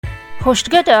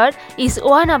HostGator is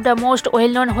one of the most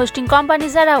well-known hosting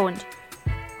companies around.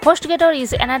 HostGator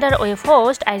is another web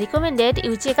host I recommended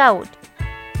you check out.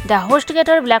 The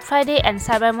HostGator Black Friday and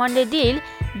Cyber Monday deal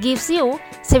gives you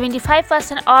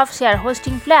 75% off share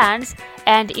hosting plans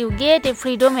and you get a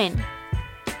free domain.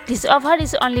 This offer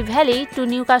is only valid to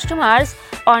new customers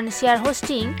on share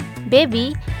hosting,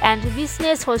 baby and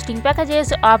business hosting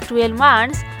packages of 12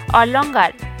 months or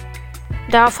longer.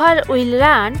 The offer will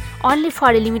run only for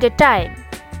a limited time.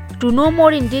 To know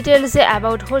more in details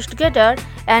about HostGator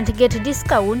and get a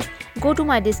discount, go to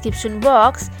my description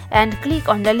box and click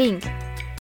on the link.